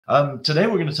Today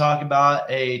we're going to talk about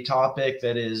a topic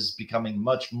that is becoming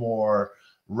much more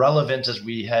relevant as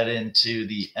we head into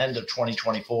the end of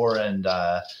 2024 and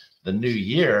the new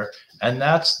year, and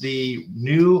that's the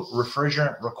new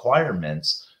refrigerant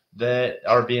requirements that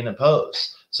are being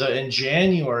imposed. So in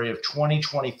January of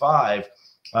 2025,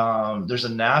 there's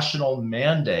a national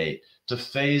mandate to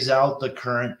phase out the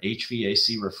current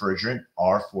HVAC refrigerant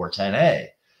R410A.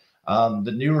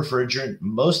 The new refrigerant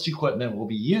most equipment will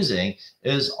be using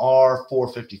is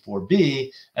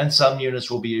R454B, and some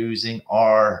units will be using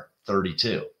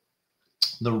R32.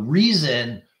 The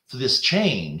reason for this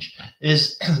change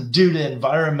is due to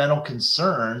environmental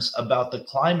concerns about the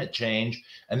climate change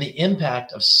and the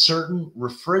impact of certain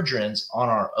refrigerants on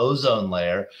our ozone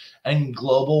layer and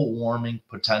global warming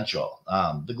potential.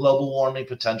 The global warming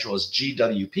potential is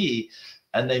GWP,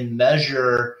 and they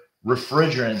measure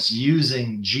refrigerants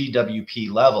using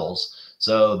GWP levels.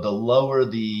 So the lower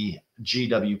the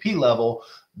GWP level,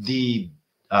 the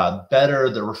better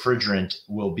the refrigerant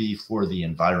will be for the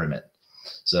environment.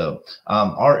 So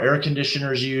our air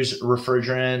conditioners use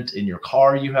refrigerant. In your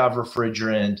car, you have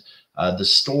refrigerant. The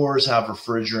stores have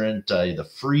refrigerant. The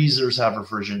freezers have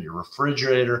refrigerant. Your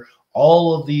refrigerator,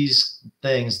 all of these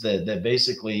things that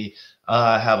basically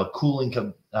have a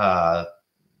cooling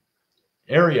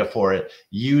area for it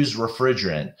use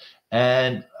refrigerant.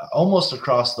 And almost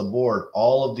across the board,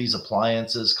 all of these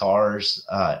appliances, cars,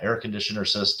 air conditioner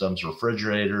systems,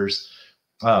 refrigerators,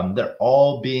 they're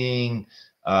all being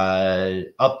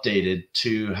updated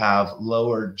to have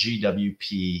lower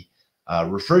GWP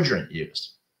refrigerant used.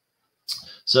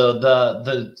 So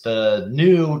the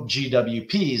new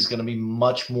GWP is going to be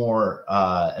much more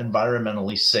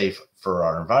environmentally safe for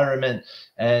our environment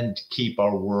and keep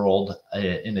our world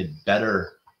in a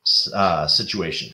better situation.